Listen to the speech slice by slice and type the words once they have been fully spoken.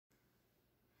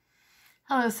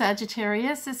Hello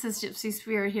Sagittarius, this is Gypsy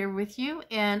Spirit here with you,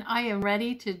 and I am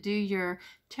ready to do your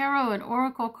Tarot and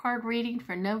Oracle card reading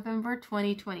for November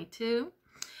 2022.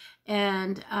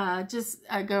 And just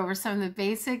go over some of the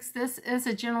basics. This is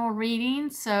a general reading,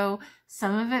 so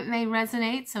some of it may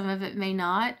resonate, some of it may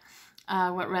not.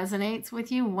 What resonates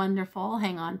with you, wonderful,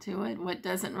 hang on to it. What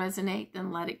doesn't resonate,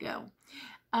 then let it go.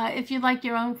 If you'd like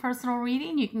your own personal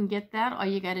reading, you can get that. All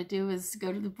you got to do is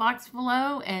go to the box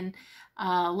below and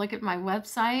look at my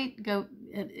website.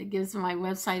 It gives my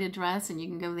website address, and you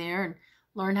can go there and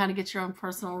learn how to get your own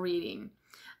personal reading.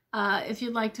 If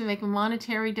you'd like to make a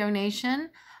monetary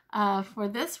donation for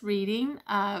this reading,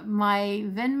 my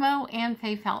Venmo and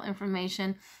PayPal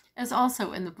information is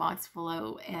also in the box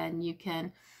below, and you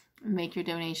can make your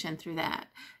donation through that.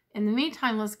 In the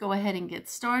meantime, let's go ahead and get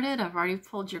started. I've already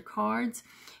pulled your cards,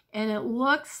 and it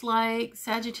looks like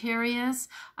Sagittarius.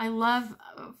 I love,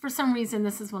 for some reason,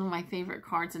 this is one of my favorite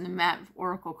cards in the Map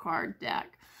Oracle card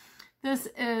deck. This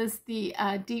is the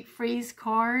Deep Freeze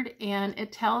card, and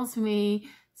it tells me,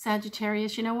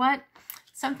 Sagittarius, you know what?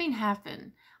 Something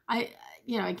happened.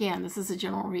 Again, this is a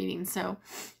general reading, so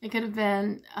it could have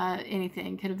been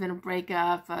anything. It could have been a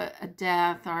breakup, a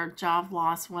death, or a job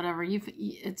loss, whatever.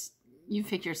 You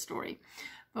pick your story.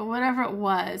 But whatever it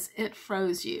was, it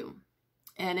froze you.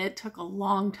 And it took a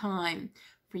long time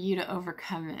for you to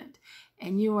overcome it.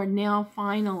 And you are now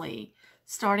finally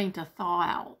starting to thaw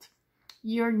out.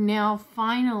 You're now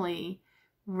finally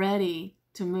ready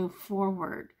to move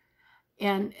forward.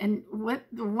 And what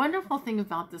the wonderful thing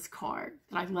about this card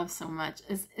that I love so much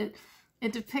is it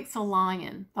depicts a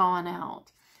lion thawing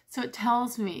out. So it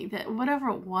tells me that whatever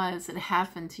it was that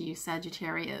happened to you,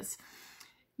 Sagittarius,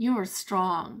 you are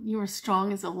strong. You are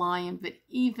strong as a lion, but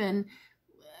even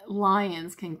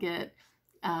lions can get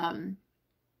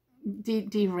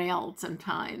derailed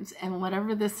sometimes. And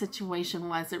whatever this situation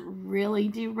was, it really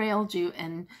derailed you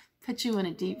and put you in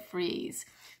a deep freeze.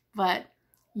 But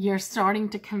you're starting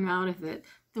to come out of it.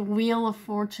 The Wheel of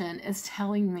Fortune is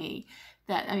telling me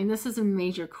that, this is a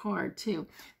major card too.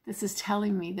 This is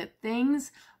telling me that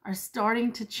things are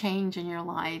starting to change in your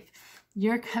life.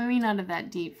 You're coming out of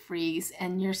that deep freeze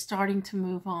and you're starting to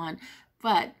move on.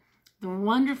 But the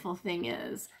wonderful thing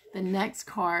is the next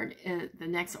card, the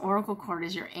next Oracle card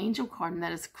is your Angel card, and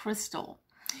that is Crystal.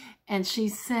 And she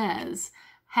says,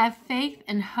 have faith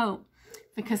and hope,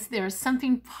 because there is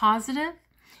something positive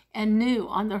and new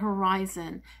on the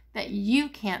horizon that you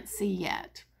can't see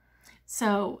yet.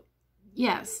 So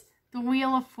yes, the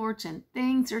Wheel of Fortune,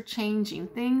 things are changing,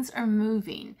 things are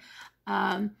moving.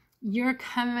 You're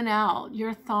coming out,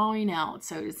 you're thawing out,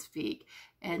 so to speak,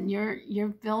 and you're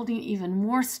building even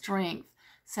more strength,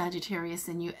 Sagittarius,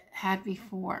 than you had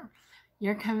before.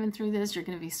 You're coming through this, you're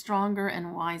going to be stronger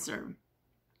and wiser.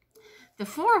 The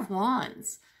Four of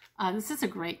Wands, this is a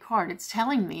great card. It's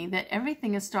telling me that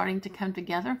everything is starting to come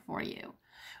together for you,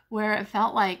 where it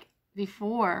felt like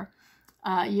before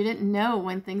you didn't know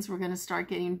when things were going to start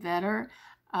getting better,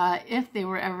 if they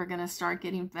were ever going to start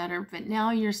getting better, but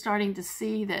now you're starting to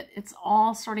see that it's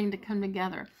all starting to come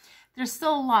together. There's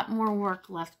still a lot more work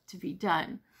left to be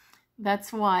done.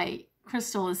 That's why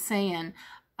Crystal is saying,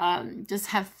 just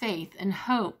have faith and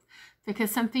hope,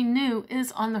 because something new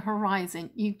is on the horizon.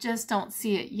 You just don't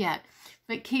see it yet,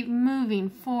 but keep moving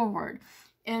forward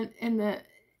in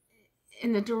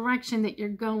the direction that you're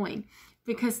going,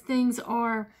 because things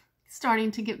are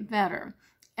starting to get better.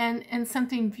 And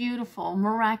something beautiful,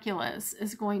 miraculous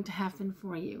is going to happen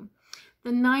for you.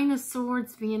 The Nine of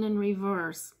Swords being in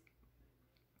reverse.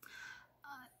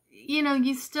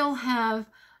 You still have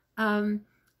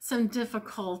some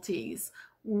difficulties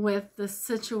with the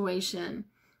situation.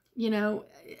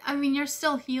 You're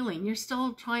still healing. You're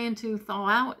still trying to thaw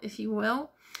out, if you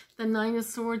will. The Nine of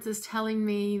Swords is telling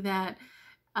me that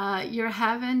you're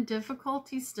having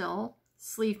difficulty still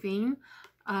sleeping.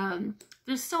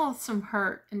 There's still some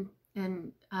hurt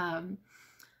and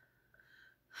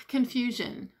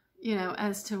confusion,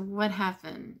 as to what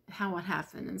happened, how it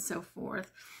happened, and so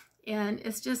forth. And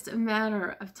it's just a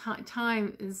matter of time.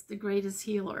 Time is the greatest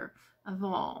healer of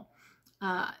all.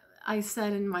 I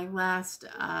said in my last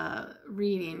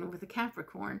reading with the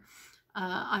Capricorn,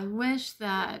 I wish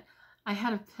that I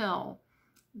had a pill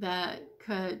that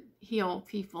could heal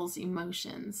people's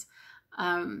emotions.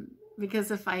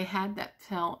 Because if I had that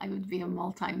pill, I would be a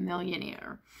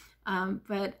multi-millionaire.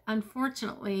 But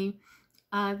unfortunately,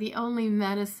 the only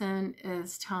medicine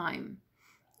is time.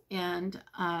 And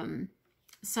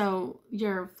so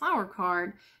your flower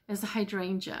card is a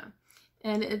hydrangea.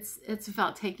 And it's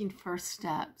about taking first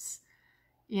steps.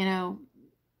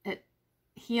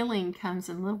 Healing comes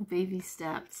in little baby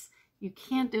steps. You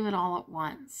can't do it all at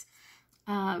once.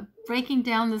 breaking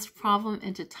down this problem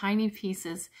into tiny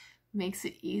pieces makes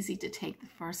it easy to take the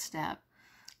first step.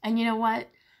 And you know what,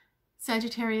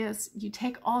 Sagittarius, you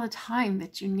take all the time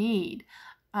that you need.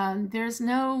 There's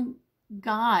no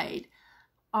guide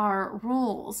or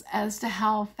rules as to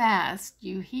how fast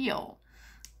you heal.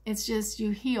 It's just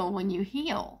you heal when you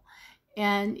heal.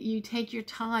 And you take your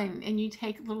time and you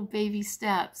take little baby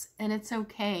steps, and it's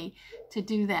okay to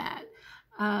do that.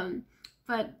 I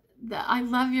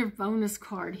love your bonus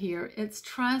card here. It's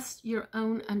trust your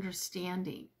own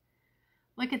understanding.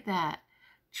 Look at that.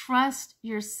 Trust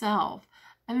yourself.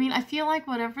 I mean, I feel like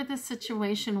whatever the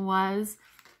situation was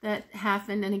that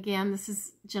happened, and again, this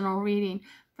is general reading,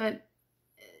 but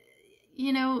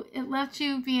you know, it left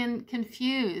you being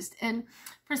confused. And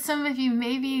for some of you,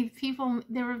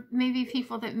 there were maybe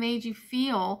people that made you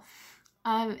feel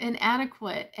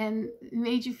inadequate and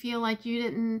made you feel like you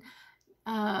didn't,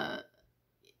 that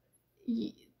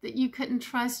you couldn't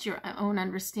trust your own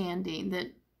understanding,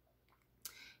 that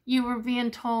you were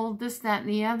being told this, that, and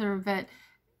the other, but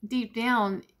deep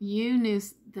down, you knew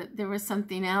that there was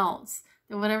something else,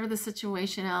 that whatever the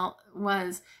situation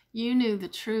was, you knew the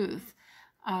truth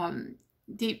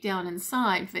deep down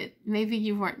inside, but maybe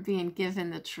you weren't being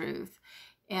given the truth.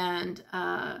 And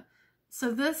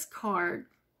so this card,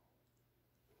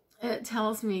 it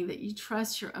tells me that you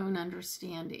trust your own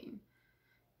understanding,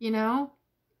 you know,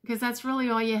 because that's really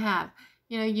all you have.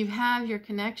 You know, you have your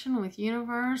connection with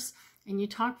universe, and you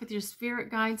talk with your spirit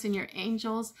guides and your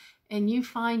angels, and you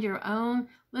find your own,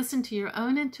 listen to your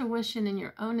own intuition and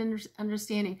your own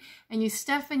understanding, and you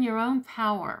step in your own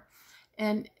power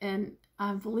and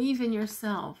believe in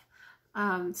yourself,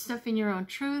 step in your own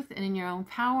truth and in your own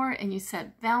power, and you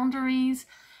set boundaries,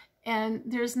 and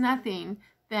there's nothing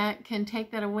that can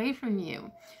take that away from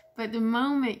you. But the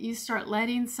moment you start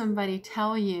letting somebody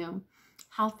tell you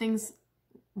how things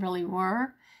really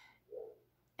were,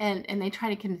 and they try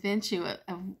to convince you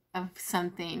of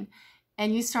something,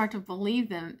 and you start to believe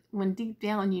them when deep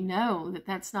down you know that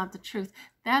that's not the truth,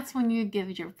 that's when you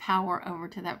give your power over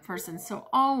to that person. So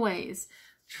always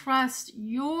trust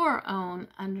your own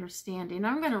understanding.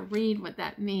 I'm going to read what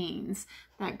that means,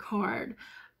 that card.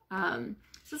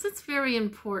 Because it's very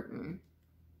important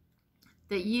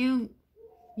that you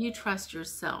trust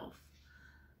yourself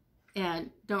and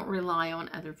don't rely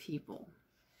on other people.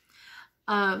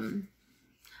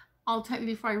 I'll tell you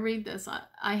before I read this,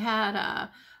 I had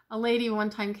a lady one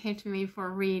time came to me for a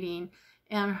reading,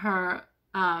 and her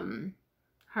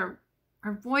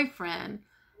boyfriend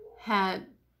had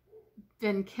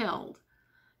been killed,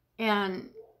 and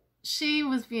she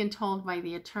was being told by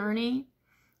the attorney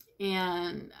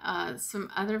and some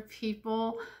other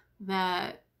people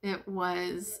that it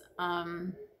was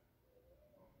an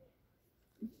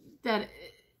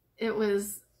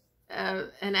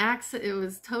accident. It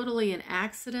was totally an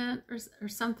accident or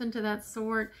something to that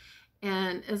sort.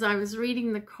 And as I was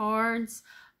reading the cards,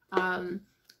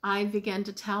 I began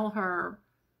to tell her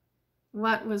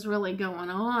what was really going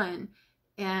on,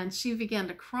 and she began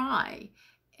to cry.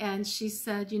 And she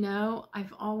said, you know,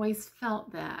 I've always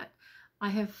felt that. I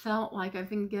have felt like I've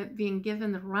been being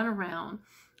given the runaround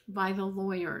by the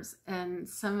lawyers and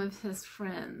some of his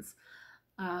friends.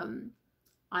 And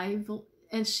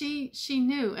she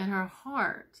knew in her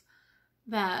heart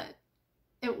that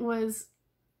it was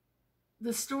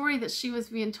the story that she was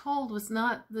being told was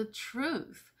not the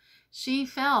truth. She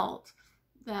felt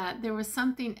that there was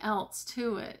something else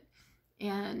to it,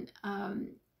 and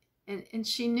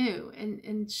she knew,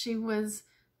 and she was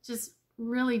just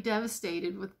really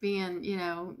devastated with being, you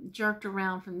know, jerked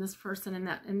around from this person and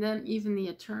that, and then even the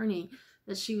attorney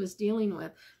that she was dealing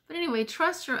with. But anyway,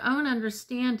 trust your own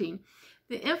understanding.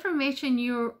 The information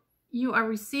you are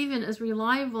receiving is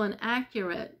reliable and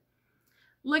accurate.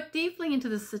 Look deeply into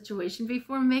the situation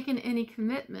before making any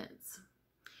commitments.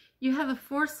 You have the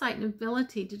foresight and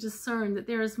ability to discern that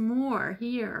there is more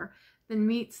here than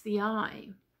meets the eye.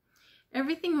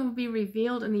 Everything will be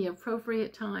revealed in the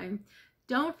appropriate time.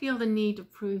 Don't feel the need to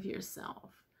prove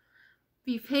yourself.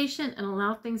 Be patient and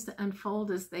allow things to unfold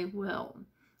as they will.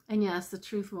 And yes, the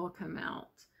truth will come out.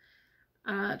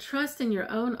 Trust in your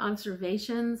own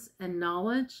observations and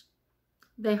knowledge.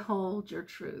 They hold your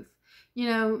truth. You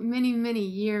know, many, many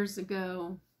years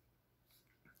ago,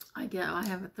 I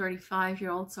have a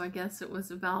 35-year-old, so I guess it was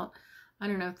about,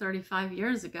 35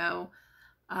 years ago,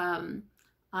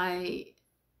 I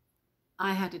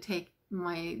had to take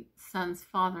my son's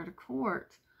father to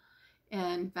court.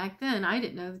 And back then, I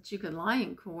didn't know that you could lie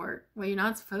in court. Well, you're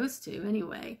not supposed to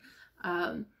anyway.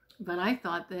 But I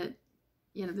thought that,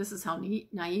 you know, this is how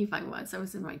naive I was. I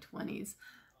was in my 20s.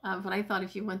 But I thought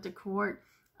if you went to court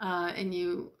and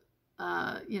you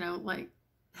you know, like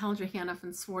held your hand up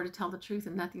and swore to tell the truth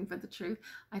and nothing but the truth,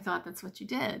 I thought that's what you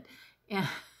did. And,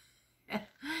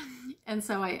 and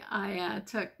so I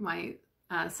took my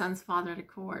son's father to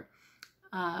court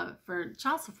for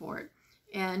child support.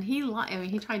 And he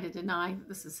tried to deny that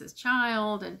this is his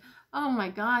child. And oh my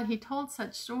God, he told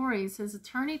such stories. His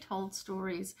attorney told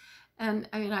stories. And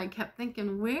I mean, I kept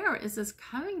thinking, where is this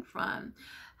coming from?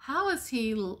 How is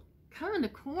he coming to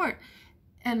court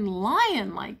and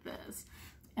lying like this?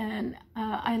 And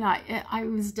I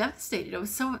was devastated. I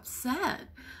was so upset.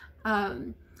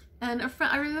 And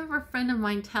I remember a friend of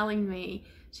mine telling me,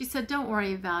 she said, don't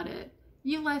worry about it.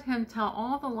 You let him tell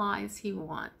all the lies he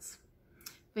wants.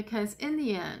 Because in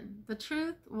the end, the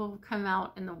truth will come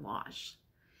out in the wash.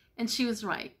 And she was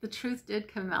right. The truth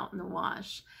did come out in the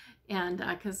wash. And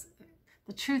because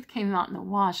the truth came out in the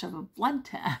wash of a blood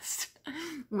test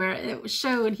where it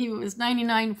showed he was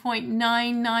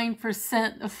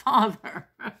 99.99% the father.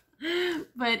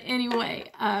 But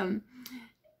anyway, and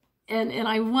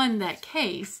I won that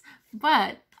case.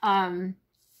 But,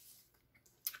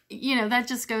 you know, that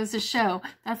just goes to show,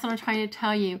 that's what I'm trying to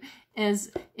tell you,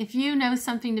 is if you know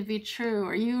something to be true,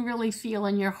 or you really feel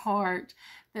in your heart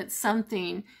that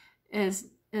something is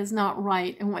not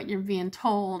right in what you're being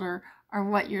told or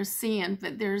what you're seeing,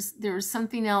 but there's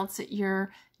something else that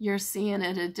you're seeing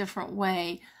it a different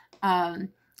way,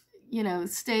 you know,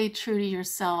 stay true to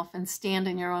yourself and stand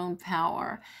in your own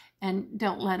power, and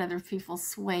don't let other people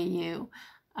sway you.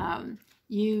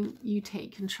 You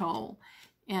take control.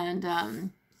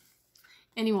 And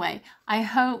anyway, I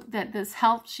hope that this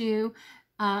helps you,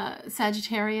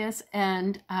 Sagittarius.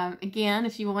 And again,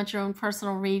 if you want your own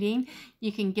personal reading,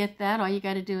 you can get that. All you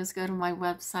got to do is go to my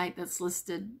website that's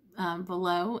listed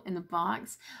below in the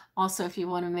box. Also, if you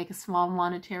want to make a small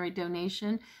monetary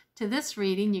donation to this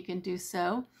reading, you can do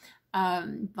so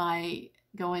by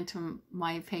going to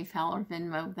my PayPal or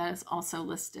Venmo. That is also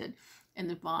listed in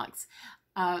the box.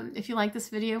 If you like this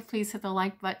video, please hit the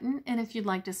like button. And if you'd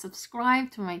like to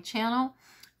subscribe to my channel,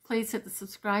 please hit the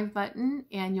subscribe button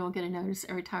and you'll get a notice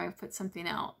every time I put something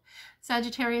out.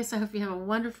 Sagittarius, I hope you have a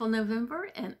wonderful November,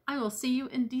 and I will see you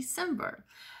in December.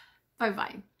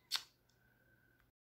 Bye-bye.